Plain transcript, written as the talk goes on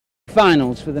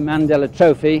Finals for the Mandela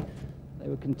Trophy. They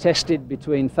were contested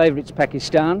between favourites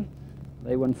Pakistan.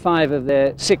 They won 5 of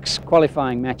their 6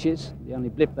 qualifying matches. The only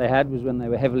blip they had was when they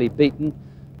were heavily beaten.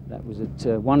 That was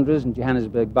at Wanderers in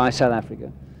Johannesburg by South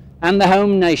Africa. And the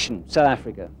home nation, South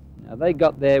Africa. Now, they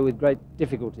got there with great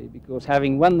difficulty because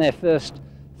having won their first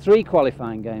 3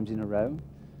 qualifying games in a row,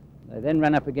 they then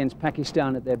ran up against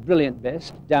Pakistan at their brilliant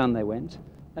best. Down they went.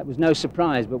 That was no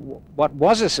surprise, but what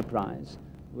was a surprise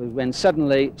was when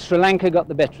suddenly Sri Lanka got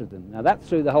the better of them. Now that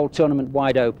threw the whole tournament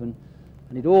wide open,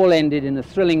 and it all ended in a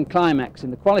thrilling climax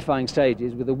in the qualifying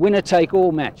stages with a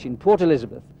winner-take-all match in Port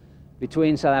Elizabeth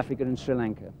between South Africa and Sri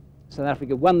Lanka. South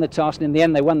Africa won the toss, and in the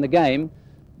end they won the game,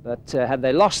 but had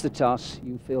they lost the toss,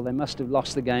 you feel they must have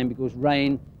lost the game because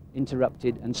rain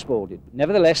interrupted and spoiled it.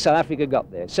 Nevertheless, South Africa got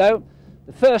there. So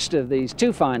the first of these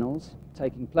 2 finals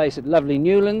taking place at lovely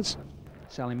Newlands.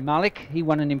 Saleem Malik, he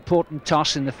won an important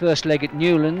toss in the first leg at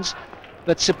Newlands,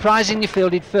 but surprisingly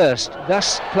fielded first,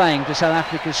 thus playing to South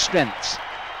Africa's strengths.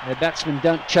 Their batsmen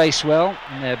don't chase well,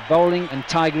 and their bowling and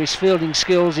tigerish fielding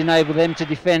skills enable them to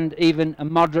defend even a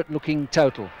moderate-looking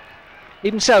total.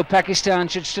 Even so, Pakistan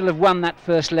should still have won that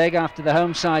first leg after the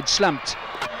home side slumped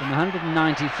from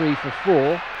 193 for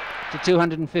 4 to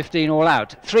 215 all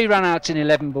out. 3 run-outs in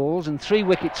 11 balls and 3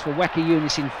 wickets for Waqar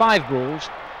Younis in 5 balls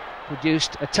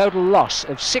produced a total loss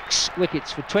of 6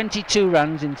 wickets for 22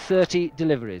 runs in 30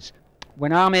 deliveries.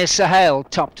 When Amir Sahel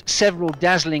topped several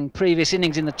dazzling previous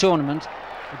innings in the tournament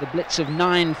with a blitz of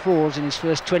 9 fours in his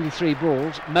first 23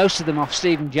 balls, most of them off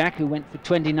Stephen Jack, who went for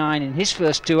 29 in his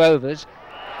first 2 overs,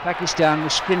 Pakistan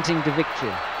was sprinting to victory.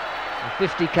 The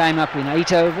 50 came up in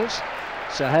 8 overs.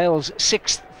 Sahel's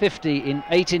 6th 50 in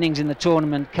 8 innings in the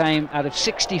tournament came out of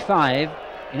 65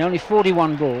 in only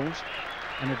 41 balls,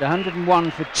 and at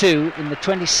 101 for 2 in the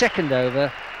 22nd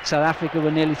over, South Africa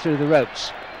were nearly through the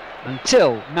ropes,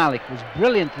 until Malik was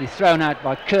brilliantly thrown out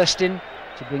by Kirsten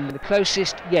to bring the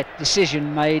closest yet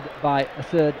decision made by a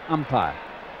 3rd umpire.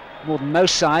 More than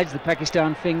most sides, the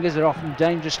Pakistan fingers are often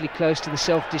dangerously close to the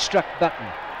self-destruct button,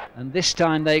 and this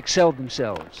time they excelled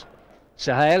themselves.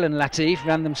 Sahel and Latif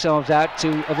ran themselves out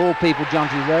to, of all people,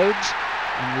 Jonty Rhodes,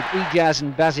 and with Ijaz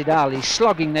and Bazid Ali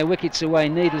slogging their wickets away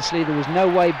needlessly, there was no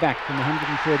way back from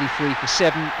 133 for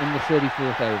 7 in the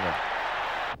 34th over.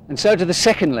 And so to the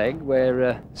second leg,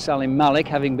 where Saleem Malik,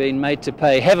 having been made to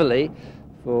pay heavily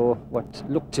for what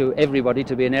looked to everybody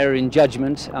to be an error in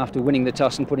judgment after winning the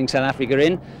toss and putting South Africa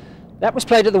in, that was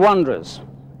played at the Wanderers.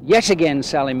 Yet again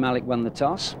Saleem Malik won the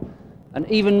toss, and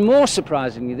even more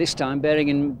surprisingly this time, bearing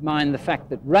in mind the fact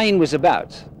that rain was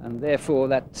about, and therefore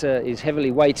that is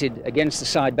heavily weighted against the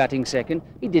side batting second,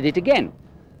 he did it again.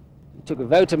 He took a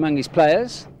vote among his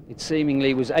players. It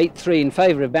seemingly was 8-3 in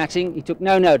favour of batting. He took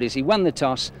no notice. He won the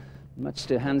toss. Much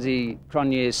to Hansi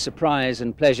Cronje's surprise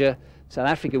and pleasure, South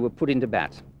Africa were put into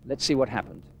bat. Let's see what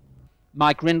happened.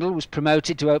 Mike Rindle was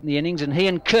promoted to open the innings, and he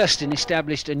and Kirsten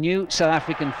established a new South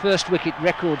African first wicket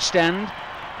record stand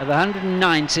of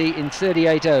 190 in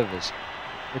 38 overs.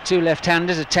 The 2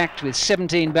 left-handers attacked with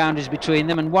 17 boundaries between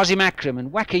them, and Wasim Akram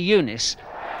and Waqar Younis,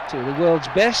 2 of the world's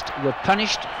best, were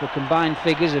punished for combined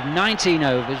figures of 19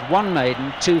 overs, 1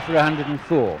 maiden, 2 for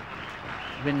 104.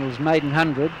 Rindle's maiden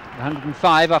 100,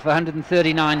 105 off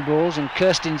 139 balls, and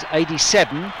Kirsten's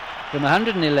 87 from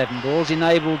 111 balls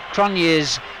enabled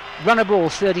Cronje's run-a-ball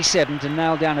 37 to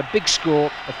nail down a big score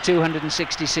of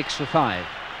 266 for 5.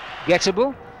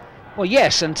 Gettable? Well,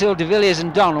 yes, until de Villiers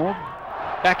and Donald,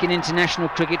 back in international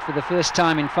cricket for the first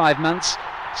time in 5 months,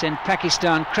 sent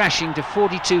Pakistan crashing to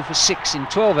 42 for 6 in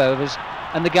 12 overs,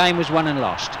 and the game was won and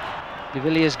lost. De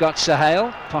Villiers got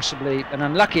Sahel, possibly an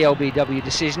unlucky LBW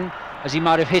decision, as he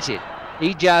might have hit it.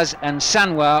 Ijaz and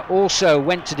Sanwar also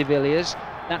went to de Villiers.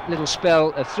 That little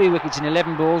spell of 3 wickets in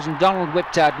 11 balls, and Donald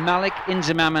whipped out Malik,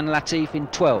 Inzamam and Latif in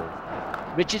 12.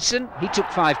 Richardson, he took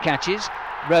 5 catches.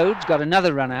 Rhodes got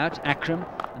another run out, Akram,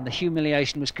 and the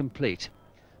humiliation was complete.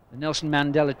 The Nelson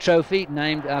Mandela Trophy,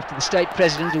 named after the state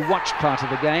president who watched part of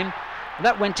the game,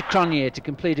 that went to Cronje to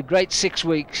complete a great 6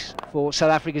 weeks for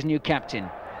South Africa's new captain.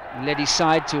 He led his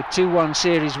side to a 2-1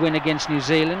 series win against New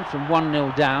Zealand from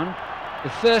 1-0 down, the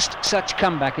first such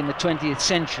comeback in the 20th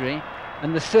century,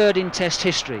 and the 3rd in Test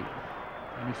history.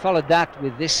 And he followed that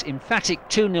with this emphatic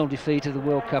 2-0 defeat of the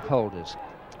World Cup holders.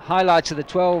 Highlights of the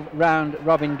 12 round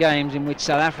robin games in which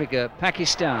South Africa,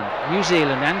 Pakistan, New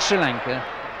Zealand and Sri Lanka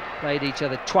played each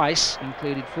other twice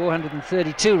included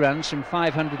 432 runs from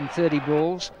 530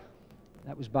 balls.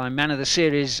 That was by man of the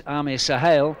series Amir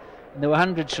Sahel, and there were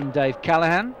hundreds from Dave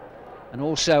Callaghan, and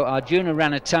also Arjuna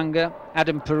Ranatunga,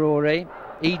 Adam Perore,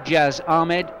 Ijaz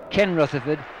Ahmed, Ken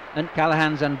Rutherford, and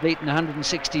Callaghan's unbeaten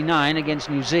 169 against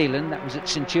New Zealand. That was at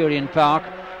Centurion Park.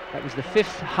 That was the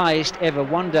 5th highest ever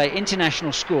one-day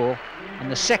international score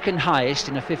and the 2nd highest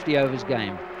in a 50 overs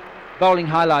game. Bowling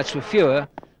highlights were fewer,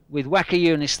 with Waqar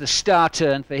Younis the star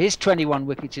turn for his 21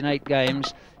 wickets in 8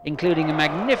 games, including a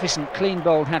magnificent clean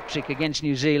bowled hat-trick against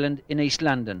New Zealand in East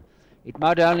London. It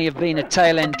might only have been a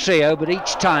tail-end trio, but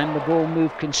each time the ball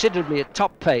moved considerably at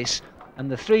top pace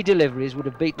and the 3 deliveries would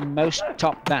have beaten most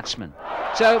top batsmen.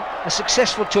 So, a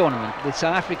successful tournament, with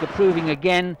South Africa proving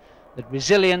again that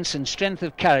resilience and strength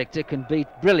of character can beat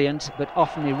brilliant but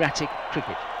often erratic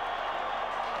cricket.